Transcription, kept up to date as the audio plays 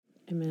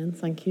Amen.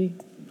 Thank you.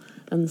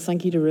 And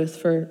thank you to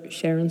Ruth for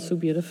sharing so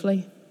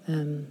beautifully.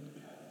 I'm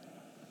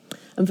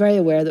very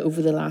aware that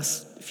over the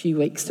last few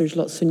weeks there's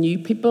lots of new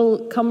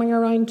people coming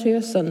around to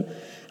us, and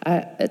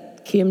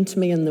it came to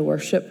me in the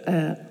worship.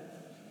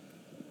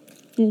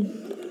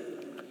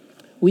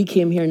 We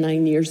came here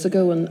 9 years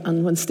ago,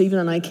 and when Stephen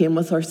and I came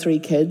with our 3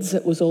 kids,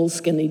 it was all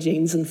skinny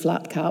jeans and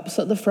flat caps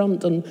at the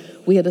front, and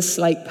we had a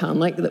slight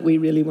panic that we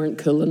really weren't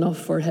cool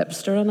enough or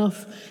hipster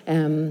enough.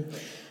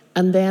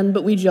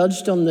 But we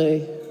judged on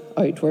the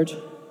outward.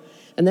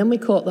 And then we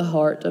caught the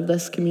heart of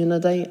this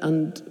community,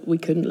 and we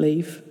couldn't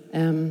leave.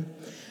 And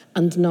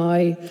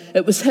now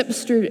it was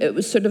hipster, it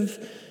was sort of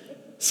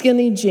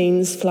skinny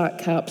jeans, flat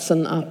caps,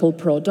 and Apple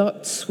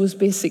products was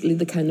basically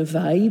the kind of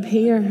vibe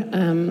here.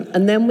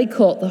 And then we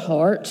caught the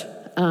heart,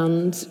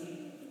 and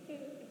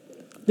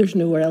there's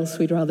nowhere else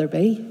we'd rather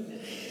be.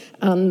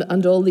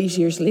 And all these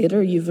years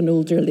later, you've an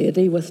older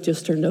lady with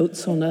just her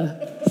notes on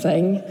a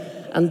thing,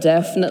 and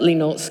definitely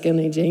not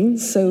skinny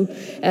jeans. So,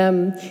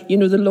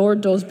 the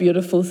Lord does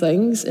beautiful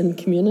things in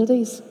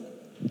communities.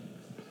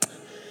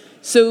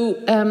 So,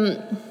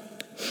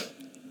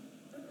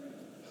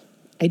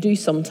 I do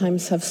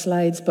sometimes have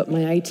slides, but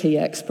my IT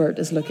expert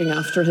is looking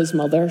after his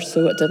mother,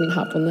 so it didn't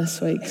happen this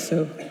week.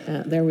 So,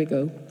 there we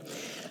go.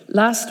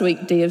 Last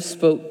week, Dave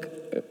spoke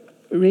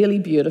really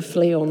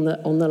beautifully on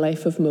the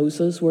life of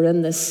Moses. We're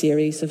in this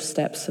series of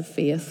steps of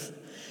faith,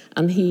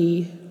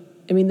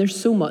 and there's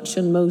so much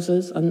in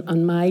Moses,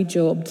 and my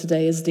job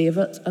today is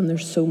David, and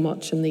there's so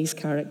much in these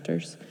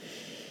characters.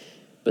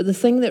 But the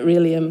thing that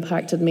really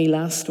impacted me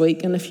last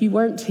week, and if you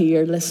weren't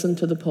here, listen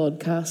to the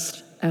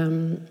podcast,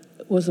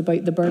 was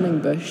about the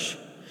burning bush,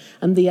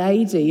 and the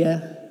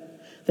idea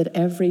that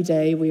every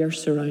day we are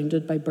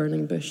surrounded by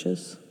burning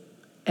bushes.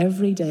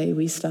 Every day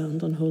we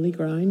stand on holy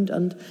ground,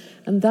 and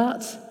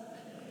that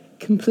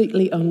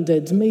completely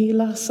undid me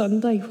last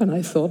Sunday when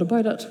I thought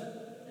about it,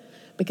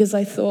 because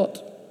I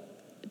thought,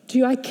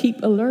 do I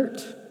keep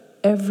alert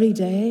every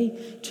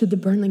day to the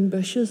burning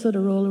bushes that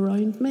are all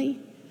around me?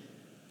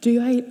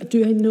 Do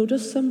I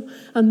notice them?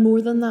 And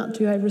more than that,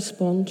 do I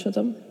respond to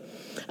them?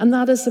 And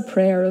that is the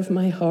prayer of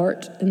my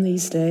heart in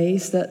these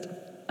days,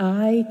 that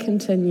I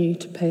continue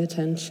to pay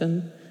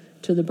attention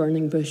to the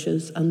burning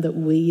bushes, and that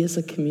we as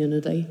a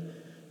community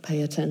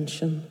pay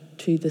attention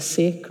to the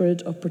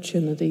sacred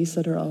opportunities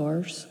that are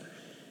ours.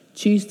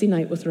 Tuesday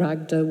night with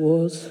Ragda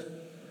was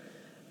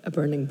a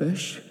burning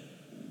bush.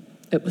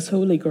 It was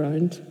holy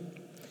ground,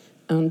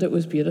 and it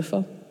was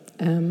beautiful.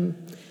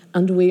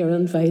 And we are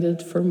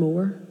invited for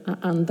more,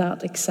 and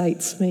that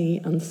excites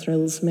me and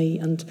thrills me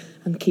and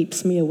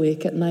keeps me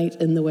awake at night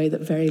in the way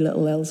that very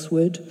little else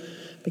would,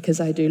 because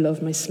I do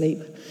love my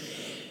sleep.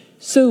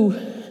 So,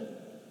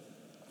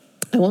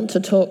 I want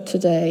to talk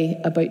today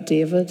about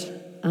David,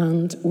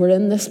 and we're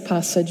in this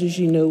passage, as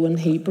you know, in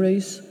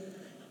Hebrews.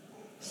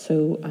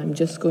 So I'm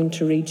just going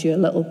to read you a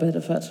little bit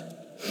of it.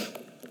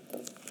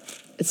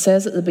 It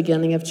says at the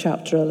beginning of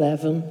chapter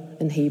 11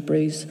 in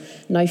Hebrews,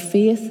 "Now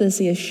faith is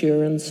the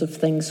assurance of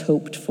things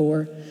hoped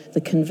for,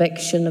 the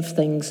conviction of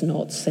things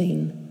not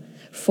seen.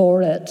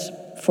 For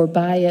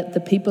by it the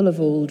people of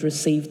old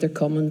received their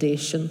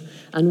commendation."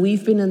 And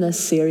we've been in this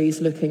series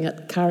looking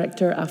at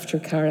character after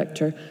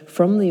character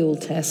from the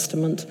Old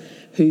Testament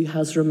who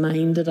has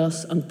reminded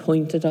us and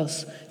pointed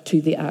us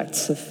to the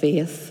acts of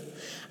faith.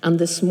 And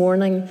this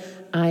morning,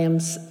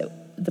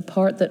 the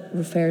part that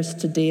refers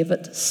to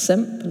David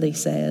simply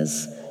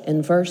says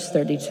in verse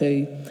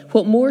 32,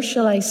 "What more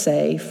shall I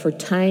say? For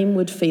time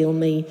would fail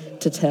me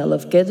to tell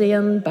of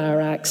Gideon,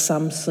 Barak,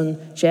 Samson,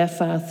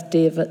 Jephthah,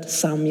 David,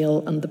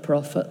 Samuel, and the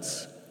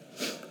prophets."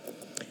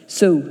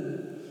 So,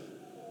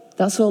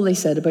 that's all they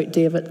said about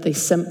David. They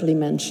simply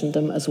mentioned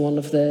him as one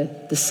of the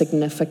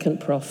significant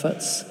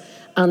prophets.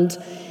 And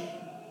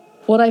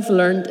what I've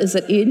learned is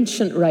that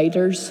ancient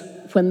writers,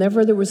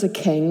 whenever there was a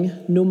king,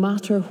 no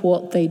matter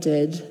what they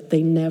did,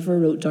 they never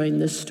wrote down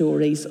the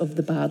stories of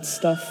the bad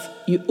stuff.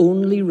 You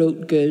only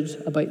wrote good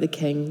about the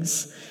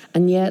kings.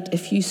 And yet,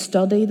 if you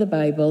study the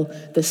Bible,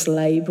 this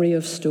library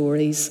of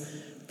stories,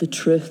 the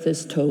truth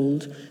is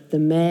told. The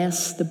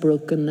mess, the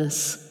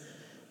brokenness,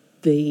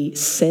 the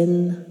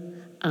sin,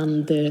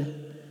 and the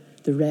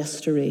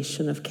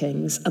restoration of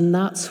kings. And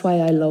that's why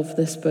I love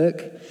this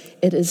book.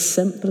 It is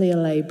simply a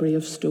library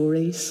of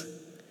stories.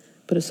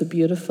 But it's a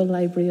beautiful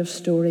library of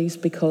stories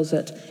because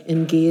it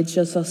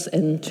engages us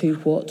into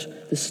what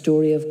the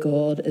story of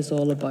God is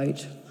all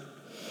about.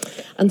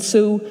 And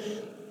so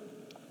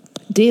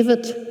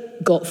David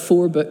got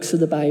 4 books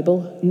of the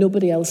Bible.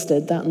 Nobody else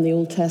did that in the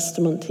Old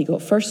Testament. He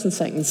got 1st and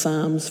 2nd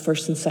Psalms,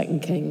 1st and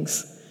 2nd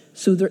Kings.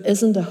 So there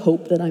isn't a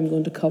hope that I'm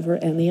going to cover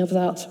any of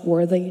that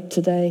worthy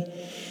today.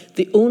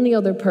 The only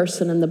other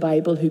person in the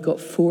Bible who got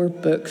 4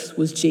 books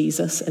was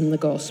Jesus in the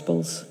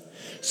Gospels.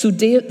 So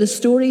the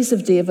stories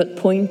of David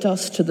point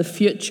us to the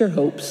future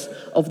hopes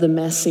of the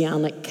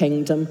Messianic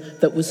kingdom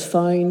that was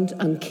found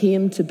and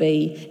came to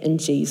be in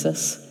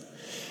Jesus.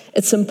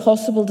 It's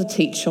impossible to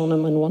teach on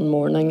him in one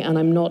morning, and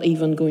I'm not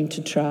even going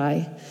to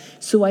try.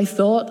 So I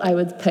thought I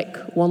would pick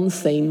one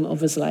theme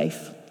of his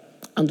life,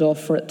 and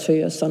offer it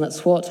to us. And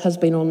it's what has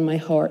been on my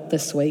heart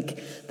this week,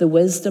 the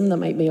wisdom that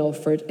might be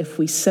offered if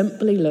we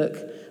simply look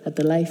at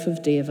the life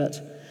of David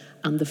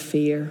and the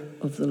fear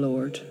of the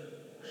Lord.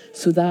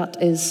 So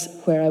that is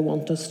where I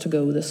want us to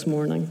go this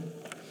morning.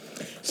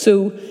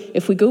 So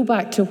if we go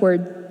back to where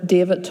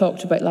David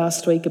talked about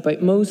last week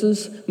about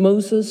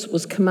Moses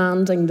was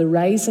commanding the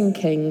rising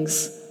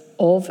kings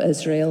of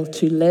Israel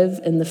to live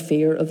in the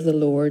fear of the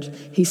Lord.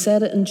 He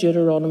said it in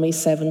Deuteronomy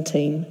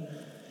 17,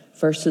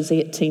 verses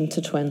 18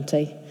 to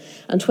 20.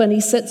 And when he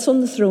sits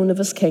on the throne of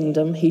his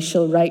kingdom, he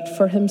shall write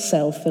for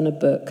himself in a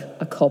book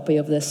a copy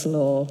of this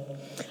law.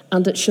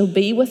 And it shall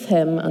be with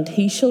him, and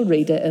he shall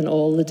read it in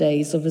all the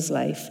days of his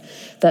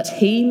life, that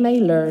he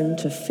may learn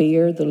to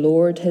fear the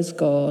Lord his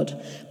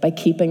God by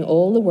keeping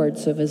all the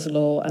words of his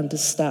law and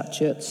his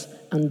statutes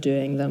and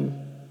doing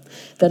them,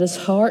 that his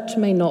heart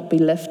may not be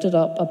lifted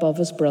up above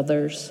his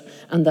brothers,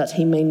 and that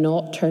he may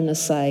not turn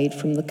aside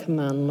from the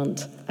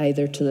commandment,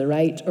 either to the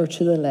right or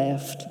to the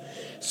left,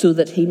 so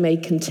that he may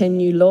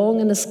continue long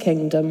in his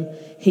kingdom,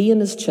 he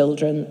and his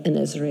children in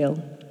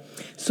Israel.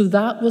 So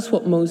that was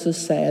what Moses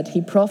said.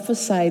 He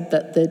prophesied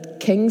that the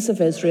kings of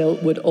Israel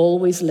would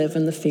always live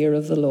in the fear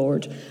of the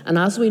Lord. And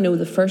as we know,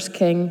 the first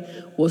king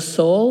was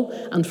Saul,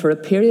 and for a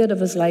period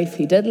of his life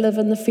he did live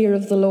in the fear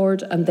of the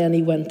Lord, and then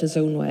he went his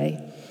own way.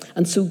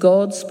 And so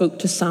God spoke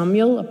to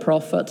Samuel, a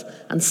prophet,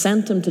 and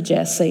sent him to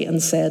Jesse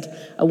and said,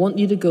 I want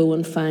you to go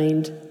and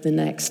find the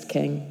next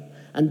king.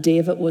 And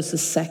David was the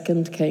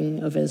second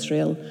king of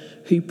Israel,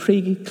 who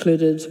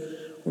preluded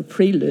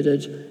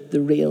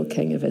the real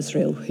king of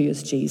Israel, who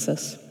is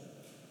Jesus.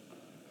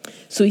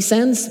 So he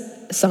sends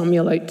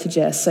Samuel out to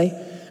Jesse,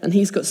 and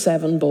he's got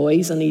 7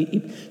 boys,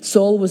 and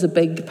Saul was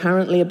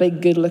apparently a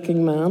big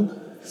good-looking man,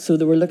 so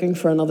they were looking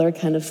for another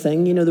kind of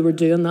thing. You know, they were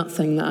doing that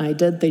thing that I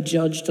did. They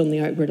judged on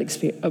the outward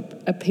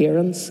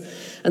appearance.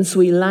 And so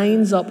he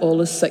lines up all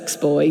his 6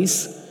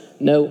 boys.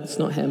 No, it's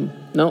not him.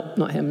 No,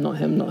 not him, not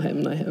him, not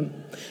him, not him.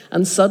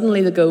 And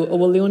suddenly they go, oh,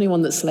 well, the only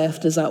one that's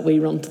left is that wee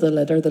run to the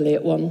litter, the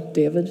late one,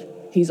 David.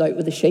 He's out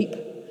with the sheep.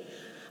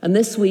 And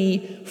this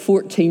wee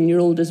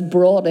 14-year-old is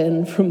brought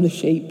in from the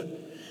sheep.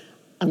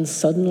 And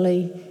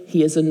suddenly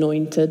he is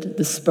anointed.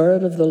 The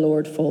Spirit of the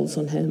Lord falls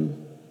on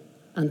him.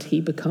 And he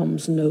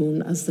becomes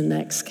known as the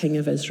next king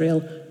of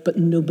Israel. But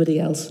nobody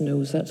else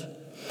knows it.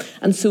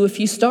 And so if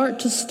you start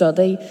to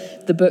study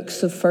the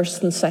books of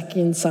 1st and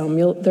 2nd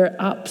Samuel, they're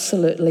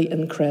absolutely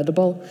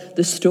incredible.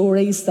 The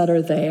stories that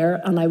are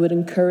there, and I would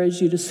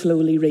encourage you to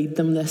slowly read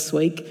them this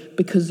week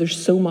because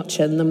there's so much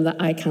in them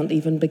that I can't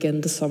even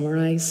begin to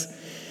summarize.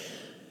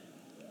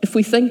 If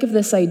we think of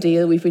this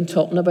idea we've been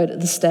talking about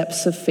at the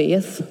steps of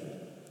faith,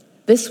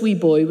 this wee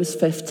boy was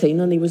 15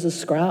 and he was a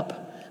scrap,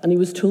 and he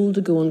was told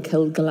to go and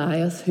kill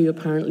Goliath, who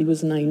apparently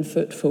was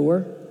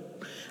 9'4".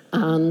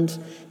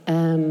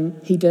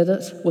 And he did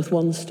it with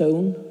 1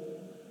 stone.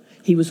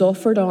 He was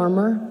offered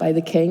armor by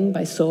the king,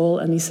 by Saul,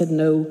 and he said,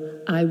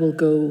 no, I will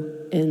go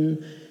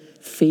in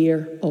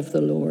fear of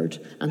the Lord.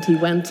 And he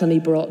went and he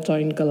brought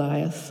down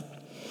Goliath.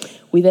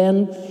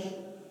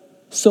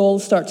 Saul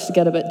starts to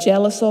get a bit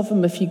jealous of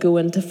him. If you go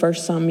into 1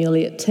 Samuel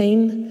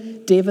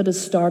 18, David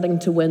is starting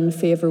to win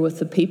favor with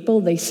the people.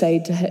 They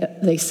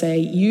say,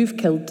 you've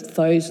killed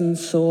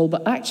thousands, Saul,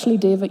 but actually,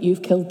 David,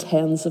 you've killed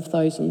tens of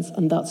thousands,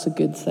 and that's a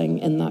good thing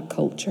in that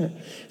culture.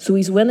 So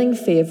he's winning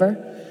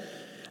favor,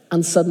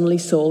 and suddenly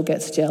Saul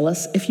gets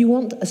jealous. If you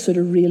want a sort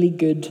of really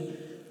good,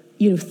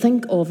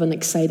 think of an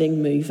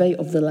exciting movie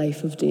of the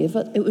life of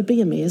David, it would be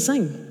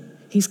amazing.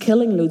 He's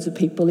killing loads of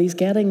people, he's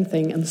getting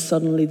things, and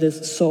suddenly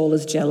Saul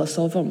is jealous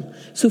of him.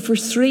 So for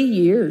 3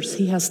 years,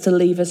 he has to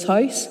leave his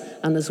house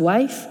and his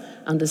wife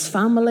and his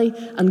family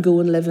and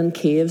go and live in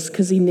caves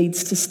because he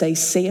needs to stay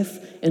safe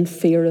in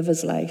fear of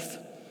his life.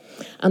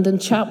 And in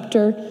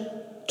chapter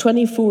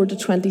 24 to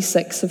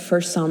 26 of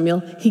 1 Samuel,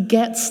 he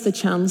gets the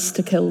chance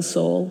to kill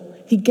Saul.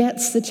 He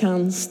gets the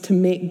chance to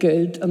make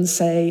good and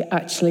say,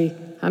 actually,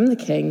 I'm the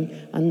king,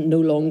 and no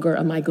longer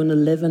am I going to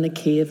live in a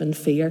cave in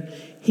fear.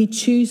 He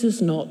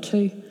chooses not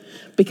to,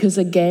 because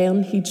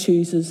again, he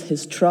chooses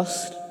his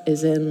trust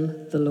is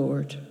in the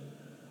Lord.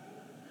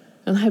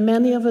 And how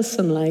many of us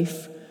in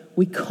life,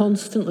 we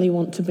constantly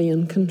want to be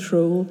in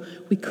control.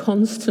 We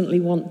constantly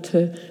want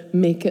to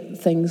make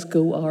things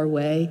go our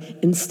way,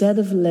 instead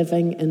of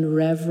living in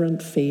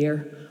reverent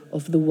fear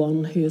of the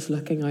one who is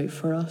looking out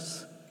for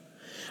us.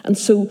 And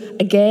so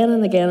again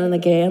and again and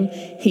again,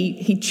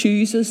 he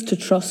chooses to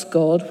trust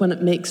God when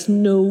it makes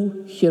no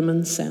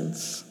human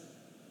sense.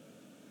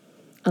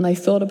 And I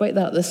thought about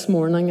that this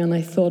morning, and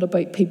I thought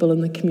about people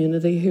in the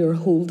community who are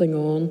holding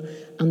on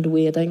and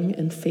waiting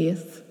in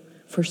faith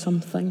for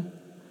something.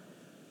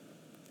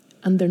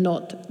 And they're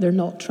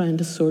not trying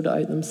to sort it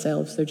out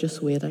themselves, they're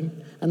just waiting.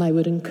 And I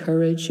would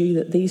encourage you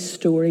that these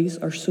stories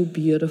are so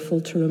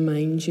beautiful to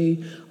remind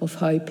you of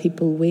how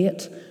people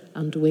wait,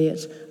 and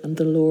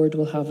the Lord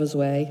will have his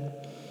way.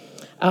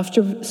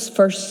 After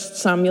 1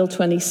 Samuel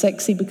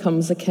 26, he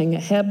becomes the king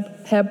at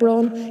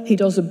Hebron. He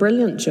does a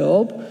brilliant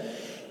job.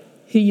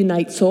 He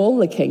unites all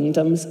the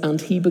kingdoms,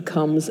 and he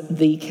becomes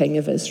the king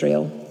of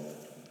Israel.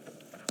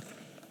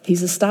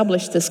 He's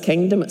established this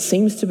kingdom. It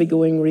seems to be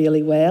going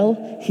really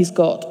well. He's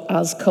got,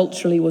 as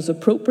culturally was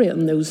appropriate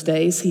in those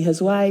days, he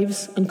has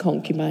wives and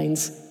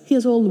concubines. He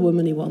has all the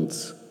women he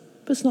wants,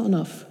 but it's not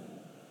enough.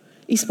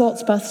 He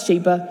spots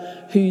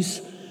Bathsheba,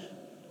 who's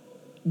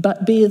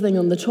bathing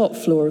on the top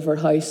floor of her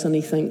house, and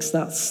he thinks,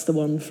 that's the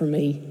one for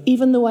me.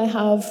 Even though I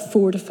have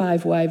 4 to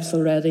 5 wives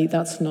already,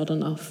 that's not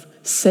enough.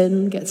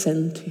 Sin gets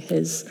into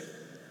his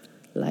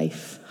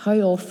life. How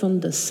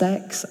often does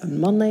sex and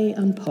money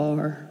and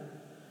power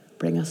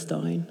bring us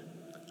down?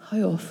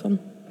 How often?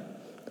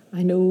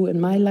 I know in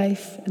my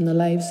life, in the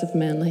lives of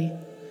many,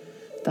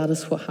 that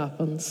is what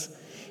happens.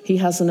 He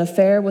has an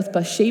affair with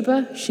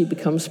Bathsheba. She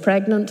becomes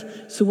pregnant.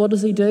 So what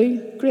does he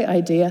do? Great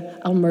idea.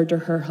 I'll murder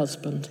her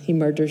husband. He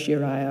murders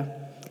Uriah.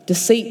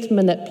 Deceit,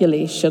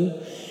 manipulation.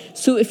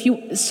 So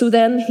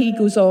then he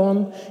goes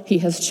on. He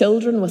has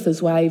children with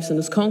his wives and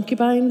his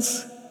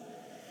concubines.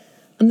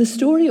 And the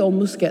story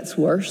almost gets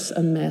worse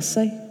and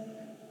messy.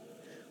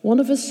 One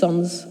of his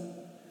sons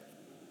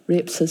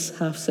rapes his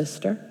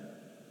half-sister.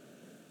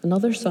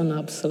 Another son,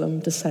 Absalom,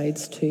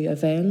 decides to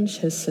avenge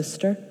his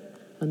sister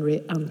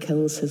and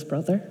kills his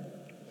brother.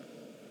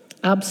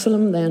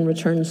 Absalom then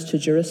returns to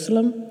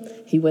Jerusalem.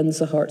 He wins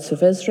the hearts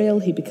of Israel.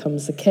 He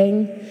becomes the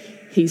king.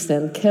 He's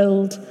then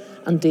killed,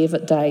 and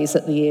David dies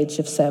at the age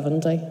of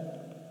 70.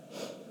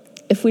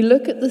 If we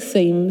look at the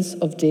themes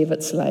of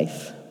David's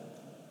life,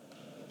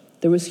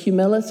 there was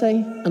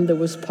humility and there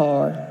was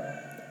power.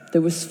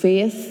 There was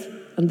faith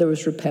and there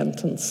was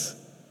repentance.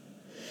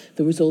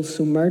 There was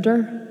also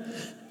murder,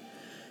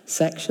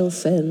 sexual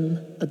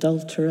sin,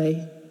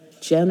 adultery,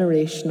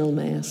 generational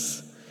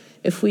mess.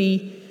 If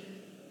we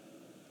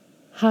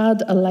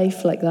had a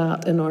life like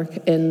that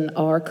in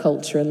our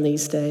culture in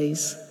these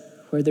days,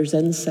 where there's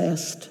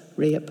incest,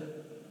 rape,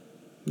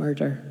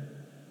 murder,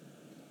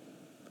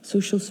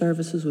 social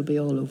services would be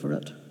all over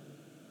it.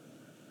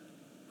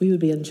 We would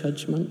be in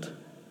judgment.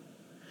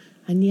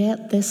 And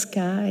yet this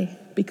guy,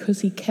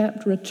 because he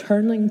kept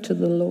returning to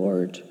the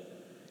Lord,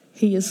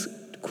 he is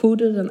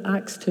quoted in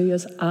Acts 2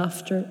 as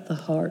after the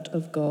heart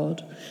of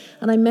God.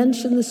 And I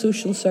mention the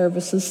social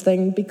services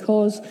thing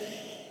because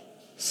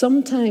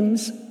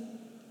sometimes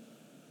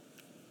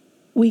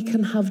we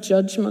can have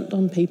judgment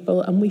on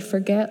people and we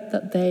forget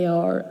that they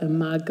are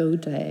imago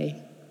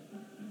Dei.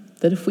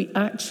 That if we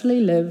actually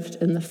lived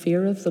in the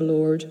fear of the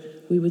Lord,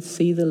 we would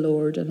see the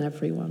Lord in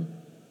everyone.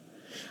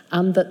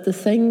 And that the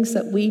things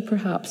that we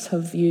perhaps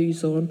have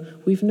views on,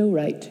 we've no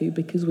right to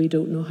because we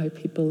don't know how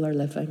people are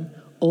living.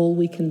 All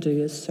we can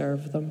do is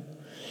serve them.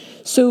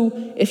 So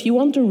if you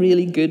want a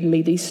really good,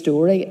 meaty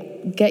story,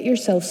 get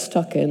yourself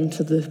stuck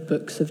into the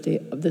books of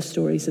the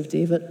stories of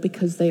David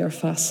because they are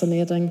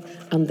fascinating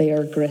and they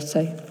are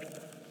gritty.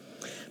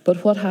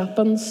 But what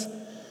happens?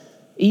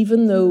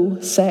 Even though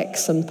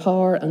sex and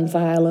power and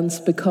violence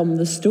become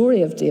the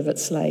story of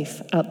David's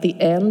life, at the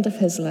end of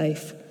his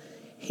life,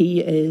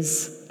 he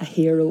is a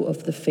hero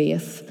of the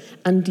faith.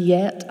 And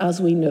yet, as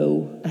we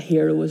know, a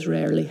hero is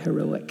rarely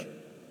heroic.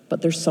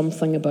 But there's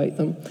something about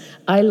them.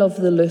 I love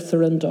the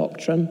Lutheran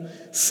doctrine,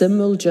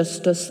 simul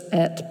justus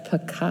et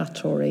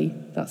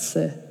peccatori, that's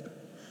the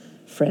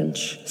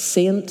French,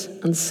 saint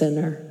and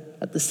sinner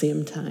at the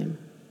same time.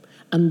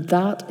 And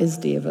that is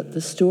David,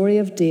 the story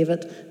of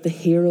David, the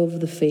hero of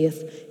the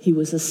faith. He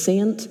was a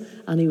saint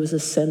and he was a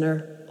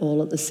sinner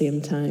all at the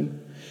same time.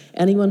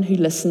 Anyone who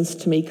listens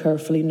to me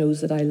carefully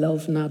knows that I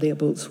love Nadia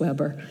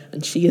Bolz-Weber,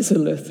 and she is a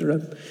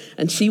Lutheran.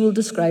 And she will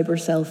describe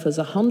herself as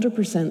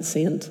 100%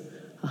 saint,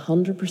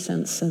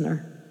 100%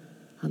 sinner,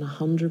 and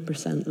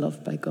 100%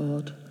 loved by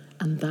God.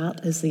 And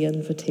that is the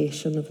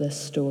invitation of this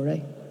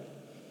story.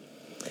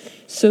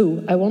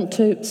 So I want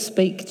to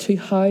speak to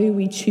how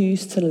we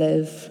choose to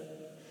live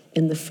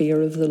in the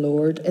fear of the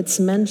Lord. It's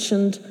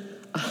mentioned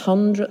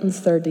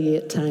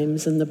 138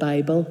 times in the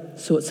Bible,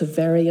 so it's a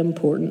very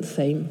important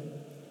theme.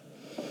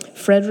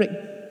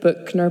 Frederick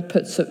Buechner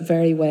puts it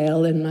very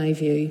well in my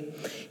view.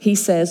 He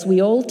says,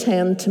 we all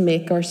tend to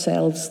make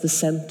ourselves the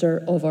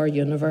center of our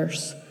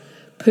universe,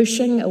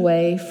 pushing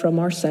away from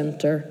our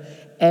center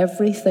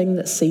everything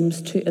that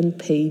seems to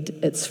impede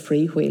its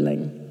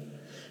freewheeling.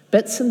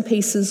 Bits and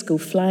pieces go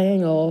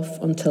flying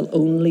off until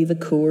only the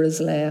core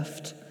is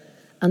left,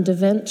 and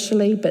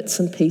eventually bits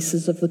and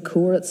pieces of the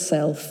core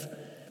itself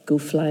go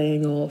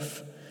flying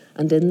off,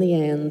 and in the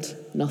end,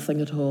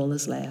 nothing at all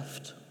is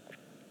left.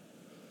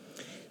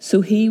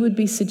 So he would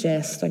be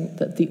suggesting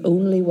that the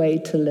only way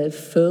to live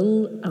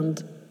full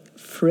and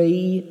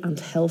free and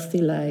healthy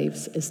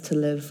lives is to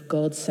live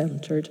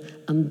God-centered,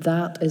 and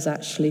that is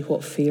actually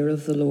what fear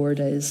of the Lord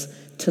is,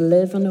 to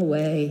live in a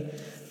way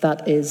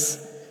that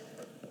is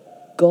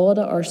God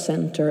at our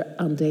center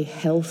and a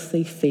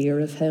healthy fear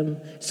of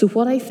him. So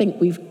what I think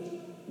we've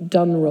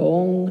done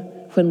wrong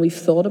when we've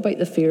thought about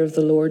the fear of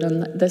the Lord,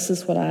 and this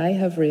is what I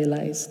have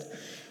realized,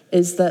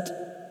 is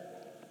that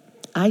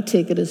I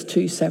take it as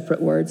two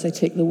separate words. I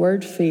take the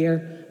word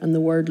fear and the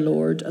word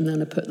Lord, and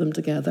then I put them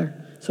together.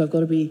 So I've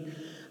got to be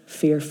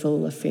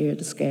fearful,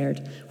 afraid,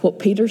 scared. What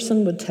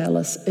Peterson would tell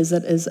us is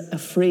it is a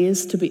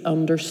phrase to be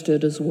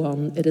understood as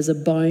one. It is a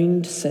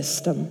bound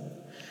system.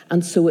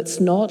 And so it's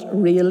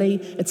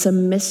a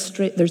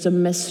mystery. There's a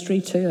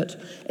mystery to it.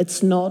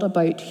 It's not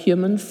about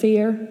human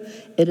fear.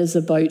 It is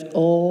about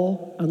awe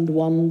and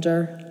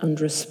wonder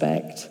and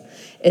respect.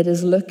 It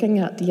is looking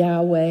at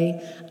Yahweh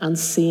and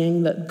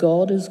seeing that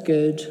God is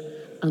good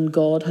and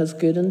God has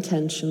good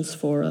intentions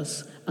for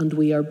us and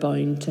we are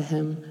bound to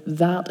him.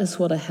 That is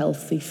what a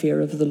healthy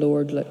fear of the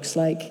Lord looks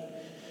like.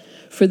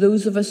 For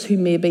those of us who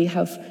maybe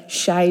have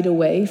shied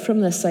away from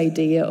this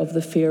idea of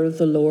the fear of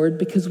the Lord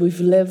because we've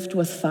lived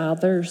with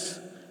fathers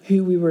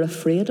who we were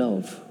afraid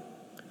of,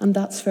 and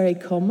that's very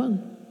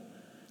common.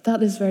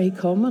 That is very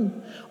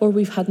common. Or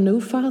we've had no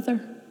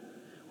father.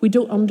 We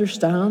don't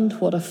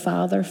understand what a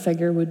father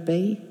figure would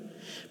be.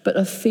 But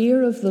a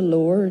fear of the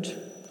Lord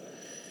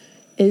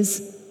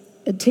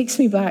it takes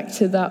me back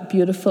to that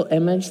beautiful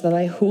image that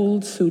I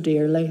hold so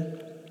dearly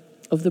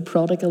of the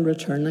prodigal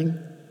returning.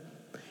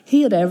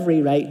 He had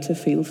every right to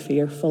feel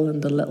fearful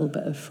and a little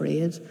bit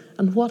afraid.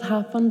 And what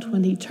happened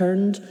when he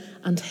turned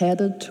and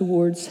headed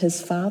towards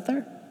his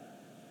father?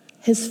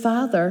 His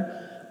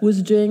father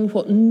was doing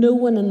what no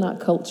one in that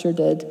culture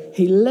did.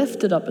 He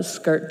lifted up his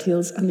skirt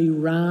tails and he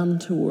ran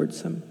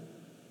towards him.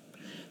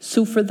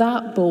 So for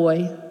that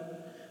boy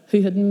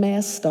who had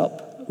messed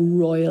up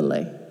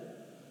royally,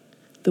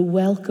 the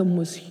welcome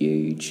was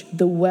huge.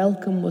 The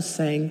welcome was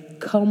saying,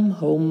 "Come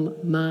home,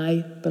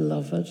 my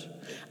beloved."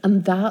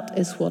 And that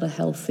is what a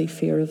healthy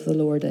fear of the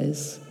Lord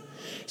is.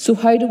 So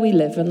how do we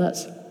live in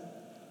it?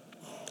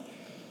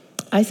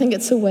 I think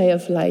it's a way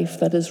of life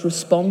that is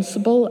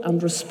responsible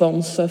and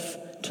responsive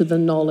to the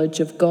knowledge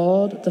of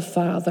God, the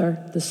Father,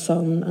 the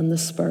Son, and the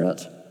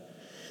Spirit.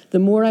 The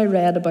more I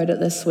read about it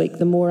this week,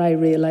 the more I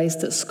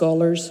realized that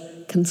scholars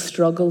can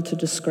struggle to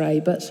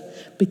describe it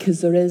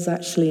because there is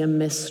actually a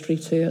mystery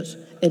to it.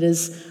 It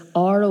is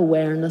our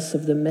awareness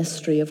of the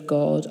mystery of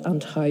God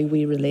and how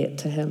we relate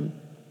to him.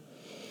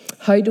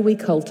 How do we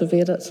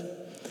cultivate it?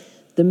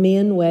 The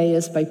main way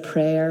is by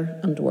prayer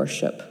and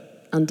worship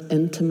and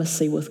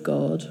intimacy with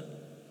God.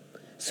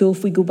 So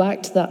if we go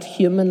back to that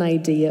human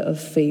idea of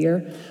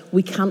fear,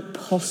 we can't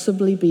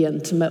possibly be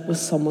intimate with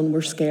someone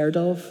we're scared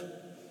of.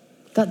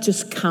 That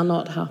just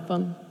cannot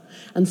happen.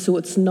 And so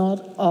it's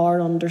not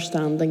our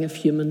understanding of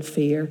human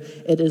fear.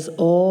 It is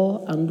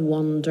awe and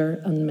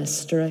wonder and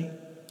mystery.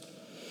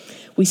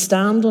 We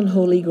stand on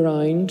holy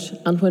ground,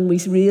 and when we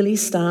really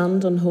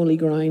stand on holy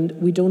ground,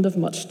 we don't have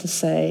much to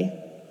say.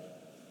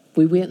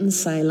 We wait in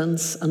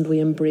silence and we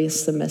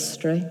embrace the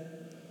mystery.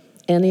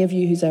 Any of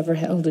you who's ever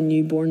held a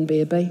newborn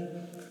baby,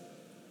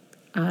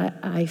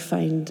 I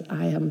find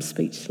I am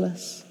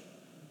speechless.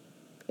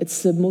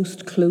 It's the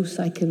most close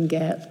I can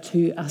get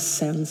to a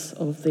sense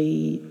of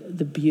the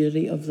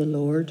beauty of the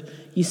Lord.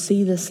 You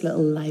see this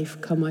little life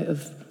come out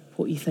of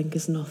what you think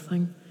is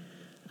nothing,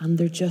 and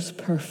they're just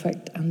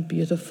perfect and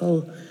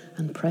beautiful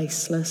and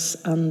priceless,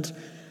 and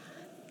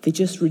they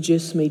just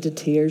reduce me to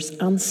tears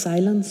and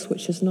silence,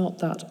 which is not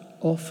that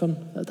often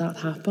that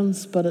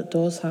happens, but it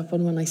does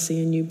happen when I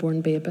see a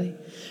newborn baby,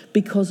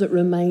 because it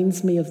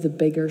reminds me of the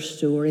bigger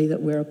story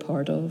that we're a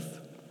part of.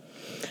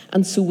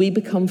 And so we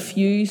become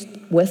fused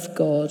with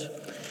God.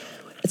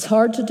 It's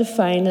hard to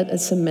define it,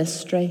 it's a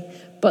mystery,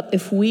 but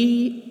if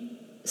we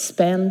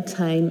spend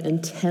time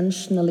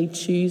intentionally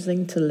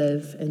choosing to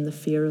live in the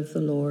fear of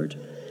the Lord,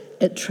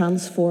 it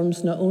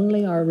transforms not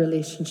only our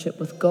relationship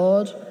with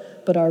God,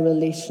 but our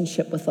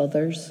relationship with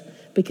others.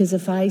 Because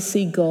if I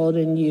see God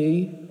in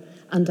you,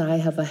 and I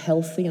have a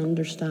healthy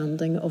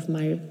understanding of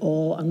my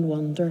awe and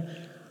wonder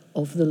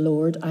of the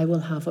Lord, I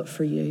will have it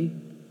for you.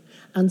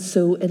 And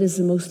so it is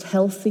the most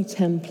healthy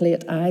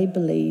template, I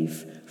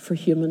believe, for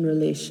human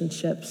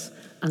relationships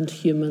and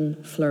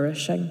human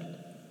flourishing.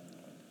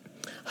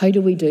 How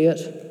do we do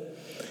it?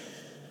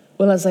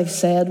 Well, as I've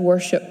said,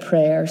 worship,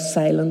 prayer,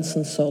 silence,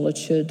 and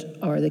solitude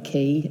are the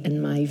key,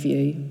 in my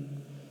view.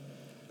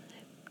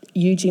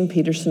 Eugene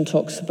Peterson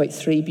talks about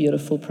 3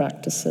 beautiful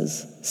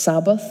practices.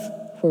 Sabbath,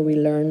 where we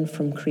learn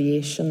from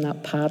creation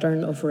that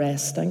pattern of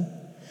resting.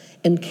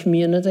 In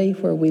community,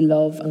 where we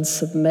love and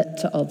submit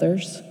to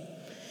others.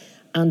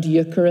 And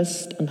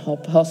Eucharist and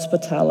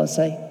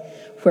hospitality,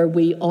 where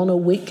we, on a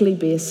weekly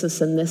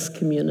basis in this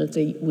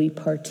community, we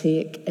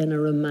partake in a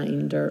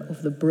reminder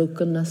of the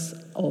brokenness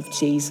of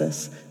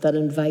Jesus that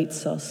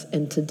invites us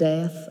into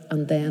death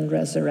and then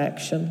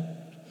resurrection.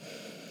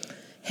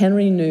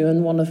 Henry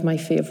Nouwen, one of my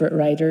favourite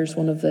writers,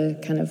 one of the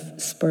kind of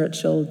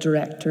spiritual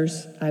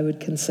directors I would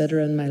consider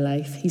in my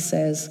life, he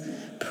says,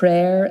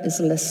 "Prayer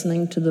is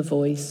listening to the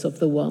voice of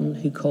the one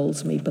who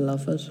calls me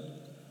beloved."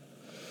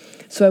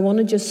 So I want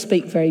to just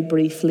speak very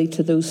briefly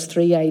to those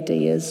 3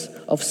 ideas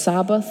of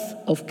Sabbath,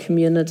 of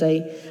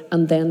community,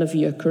 and then of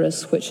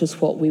Eucharist, which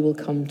is what we will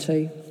come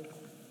to.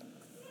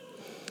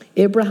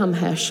 Abraham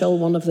Heschel,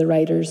 one of the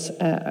writers,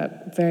 a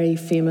very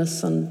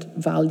famous and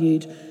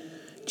valued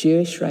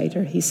Jewish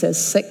writer, he says,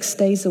 6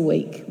 days a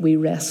week we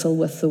wrestle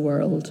with the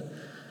world,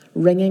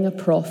 wringing a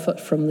profit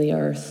from the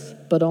earth,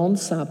 but on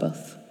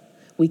Sabbath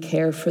we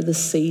care for the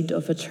seed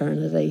of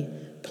eternity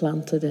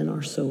planted in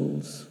our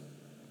souls.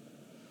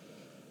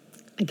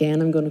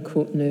 Again, I'm going to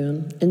quote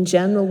Nguyen. In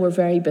general, we're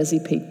very busy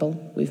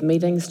people. We've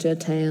meetings to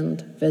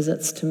attend,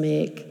 visits to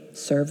make,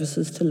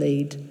 services to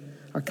lead.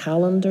 Our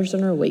calendars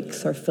and our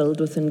weeks are filled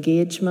with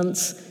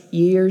engagements.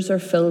 Years are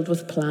filled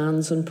with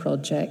plans and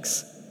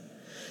projects.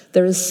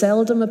 There is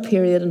seldom a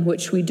period in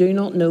which we do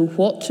not know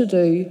what to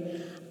do,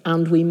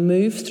 and we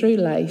move through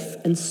life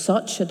in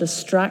such a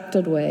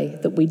distracted way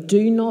that we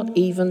do not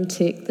even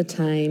take the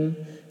time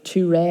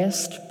to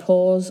rest,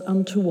 pause,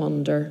 and to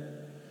wonder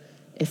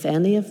if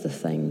any of the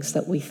things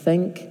that we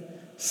think,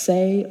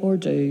 say, or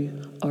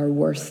do are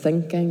worth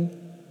thinking,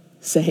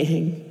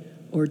 saying,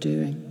 or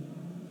doing.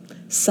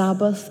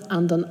 Sabbath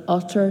and an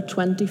utter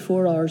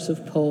 24 hours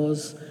of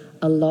pause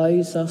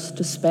allows us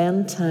to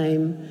spend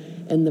time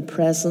in the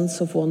presence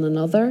of one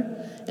another,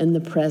 in the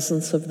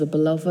presence of the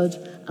beloved,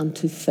 and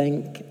to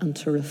think and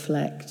to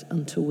reflect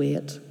and to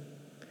wait.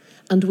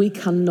 And we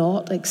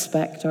cannot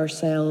expect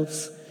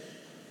ourselves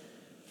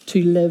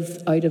to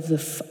live out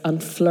of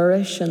and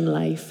flourish in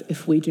life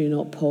if we do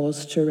not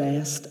pause to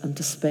rest and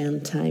to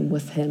spend time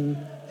with Him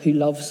who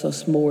loves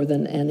us more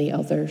than any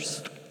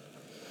others.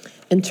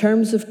 In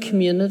terms of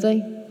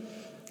community,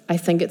 I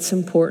think it's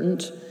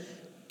important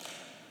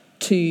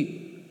to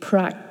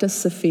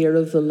practice the fear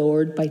of the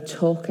Lord by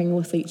talking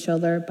with each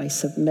other, by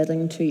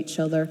submitting to each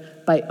other,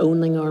 by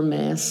owning our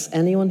mess.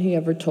 Anyone who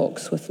ever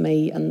talks with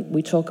me, and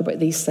we talk about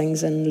these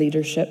things in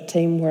leadership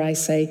team, where I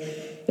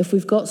say, if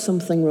we've got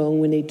something wrong,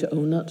 we need to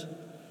own it.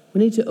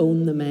 We need to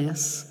own the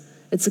mess.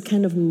 It's a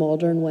kind of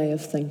modern way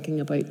of thinking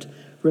about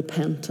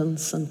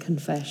repentance and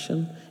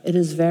confession. It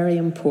is very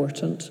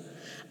important.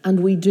 And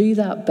we do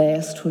that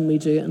best when we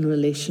do it in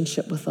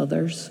relationship with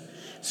others.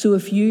 So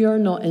if you are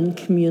not in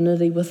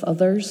community with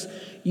others,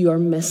 you are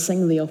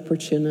missing the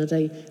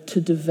opportunity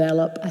to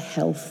develop a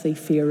healthy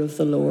fear of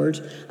the Lord,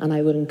 and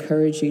I would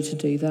encourage you to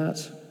do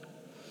that.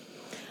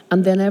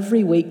 And then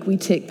every week we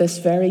take this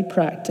very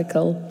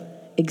practical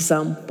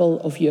example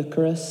of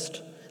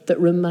Eucharist that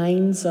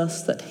reminds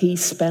us that He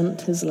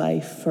spent His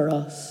life for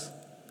us,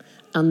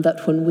 and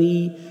that when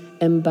we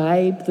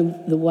imbibe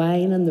the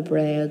wine and the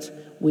bread,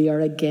 we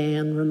are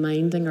again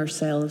reminding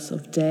ourselves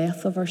of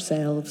death of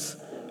ourselves,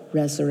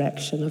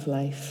 resurrection of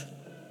life.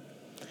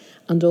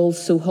 And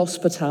also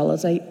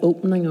hospitality,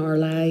 opening our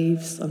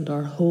lives and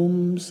our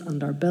homes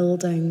and our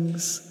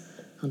buildings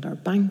and our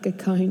bank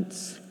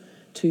accounts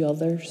to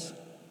others.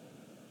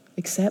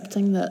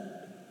 Accepting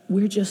that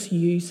we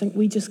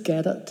just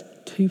get it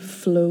to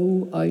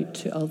flow out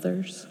to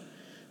others.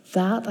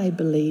 That, I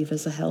believe,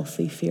 is a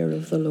healthy fear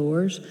of the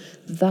Lord.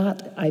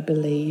 That, I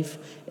believe,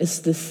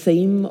 is the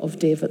theme of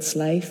David's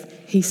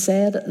life. He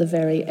said at the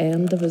very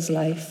end of his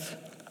life,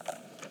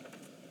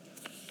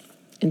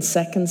 in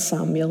 2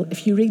 Samuel,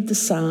 if you read the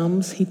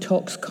Psalms, he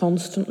talks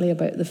constantly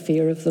about the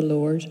fear of the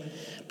Lord.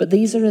 But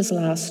these are his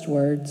last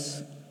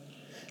words.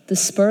 The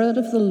Spirit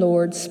of the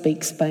Lord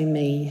speaks by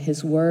me.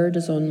 His word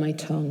is on my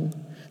tongue.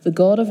 The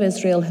God of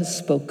Israel has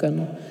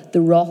spoken.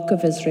 The Rock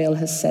of Israel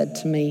has said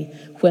to me,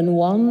 when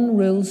one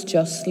rules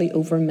justly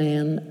over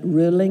men,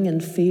 ruling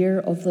in fear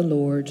of the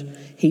Lord,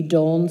 he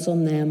dawns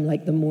on them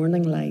like the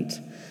morning light,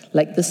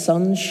 like the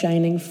sun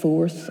shining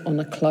forth on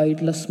a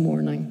cloudless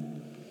morning,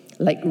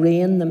 like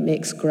rain that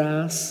makes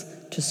grass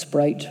to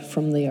sprout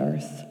from the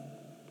earth.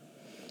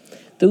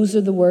 Those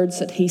are the words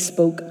that he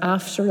spoke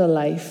after a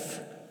life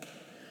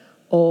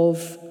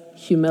of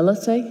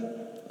humility,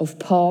 of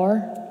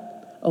power,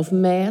 of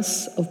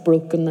mess, of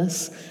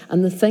brokenness.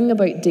 And the thing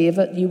about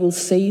David, you will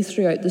see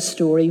throughout the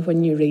story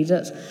when you read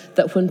it,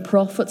 that when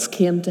prophets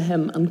came to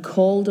him and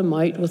called him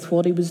out with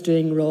what he was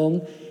doing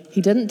wrong,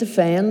 he didn't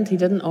defend, he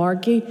didn't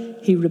argue,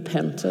 he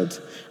repented.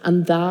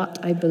 And that,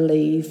 I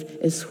believe,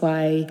 is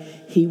why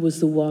he was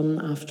the one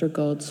after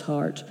God's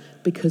heart,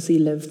 because he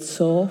lived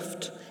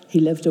soft, he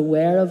lived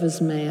aware of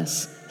his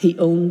mess, he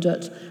owned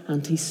it,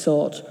 and he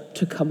sought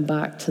to come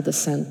back to the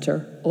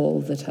centre all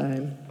the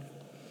time.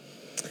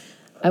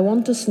 I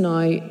want us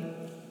now,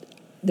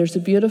 there's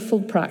a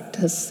beautiful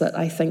practice that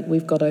I think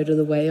we've got out of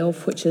the way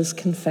of, which is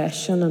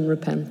confession and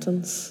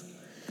repentance.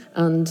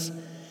 And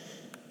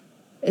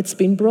it's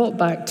been brought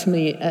back to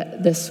me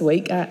this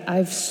week.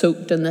 I've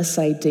soaked in this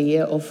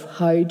idea of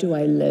how do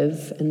I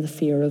live in the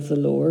fear of the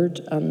Lord.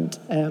 And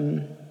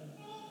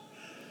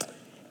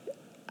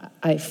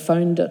I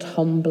found it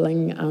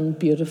humbling and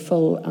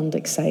beautiful and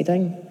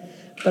exciting.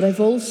 But I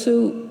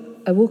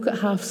woke at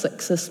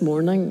 6:30 this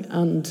morning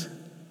and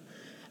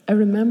I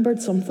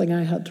remembered something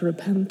I had to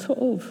repent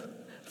of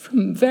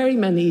from very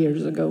many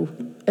years ago.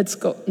 It's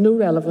got no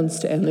relevance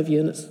to any of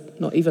you, and it's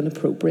not even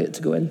appropriate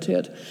to go into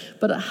it.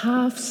 But at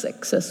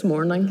 6:30 this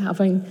morning,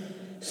 having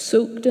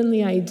soaked in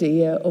the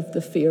idea of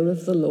the fear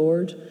of the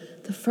Lord,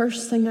 the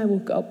first thing I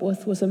woke up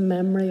with was a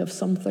memory of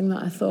something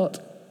that I thought,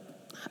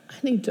 I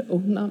need to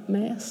own that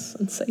mess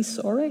and say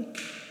sorry.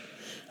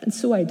 And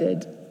so I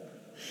did.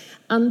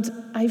 And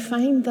I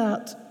find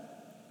that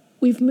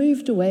we've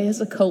moved away as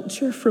a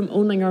culture from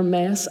owning our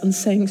mess and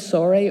saying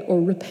sorry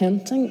or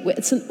repenting.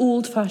 It's an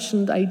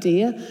old-fashioned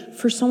idea.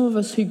 For some of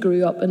us who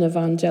grew up in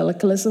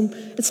evangelicalism,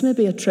 it's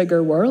maybe a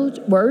trigger word.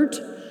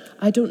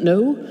 I don't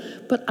know,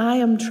 but I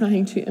am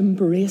trying to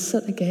embrace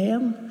it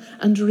again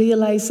and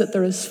realize that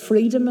there is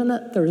freedom in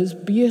it, there is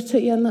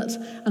beauty in it,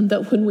 and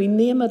that when we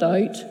name it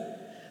out,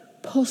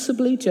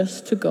 possibly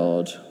just to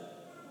God,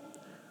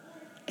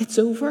 it's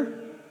over.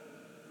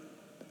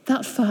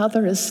 That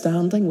Father is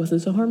standing with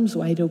his arms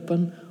wide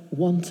open,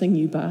 wanting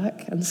you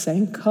back and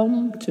saying,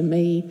 "Come to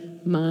me,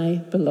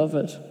 my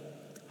beloved."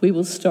 We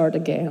will start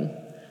again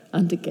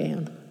and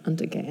again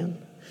and again.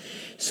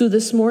 So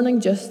this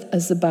morning, just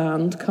as the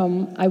band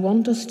come, I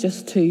want us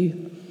just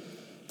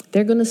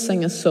they're going to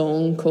sing a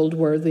song called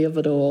 "Worthy of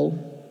It All."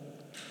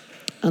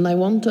 And I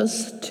want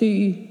us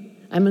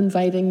I'm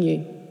inviting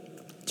you.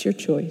 It's your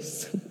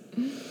choice.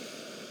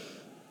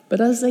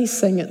 But as they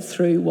sing it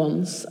through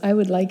once, I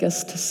would like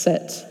us to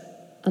sit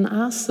and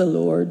ask the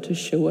Lord to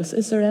show us,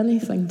 is there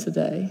anything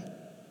today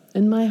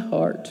in my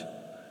heart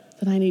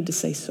that I need to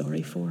say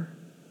sorry for?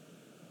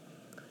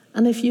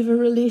 And if you have a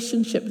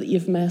relationship that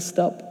you've messed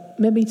up,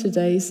 maybe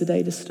today's the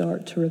day to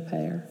start to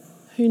repair.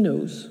 Who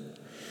knows?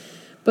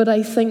 But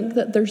I think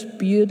that there's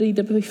beauty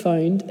to be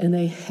found in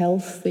a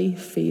healthy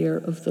fear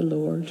of the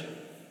Lord.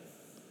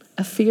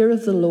 A fear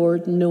of the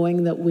Lord,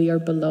 knowing that we are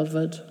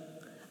beloved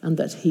and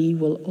that he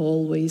will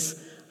always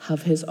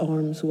have his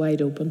arms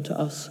wide open to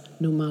us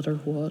no matter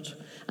what.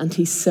 And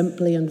he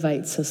simply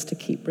invites us to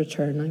keep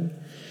returning.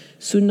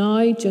 So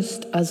now,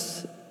 just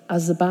as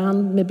the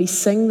band maybe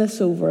sing this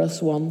over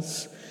us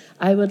once,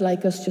 I would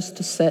like us just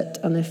to sit,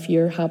 and if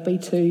you're happy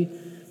to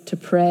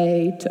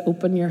pray, to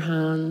open your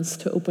hands,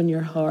 to open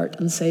your heart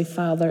and say,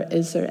 "Father,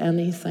 is there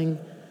anything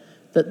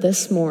that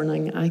this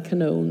morning I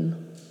can own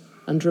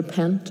and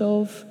repent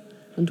of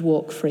and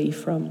walk free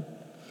from?"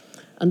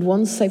 And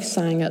once I've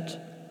sang it,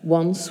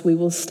 once we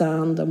will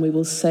stand and we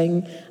will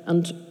sing,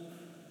 and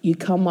you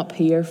come up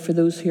here. For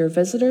those who are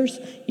visitors,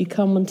 you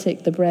come and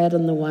take the bread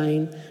and the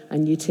wine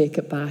and you take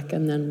it back,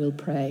 and then we'll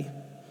pray.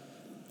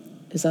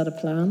 Is that a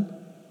plan?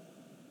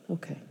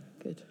 Okay.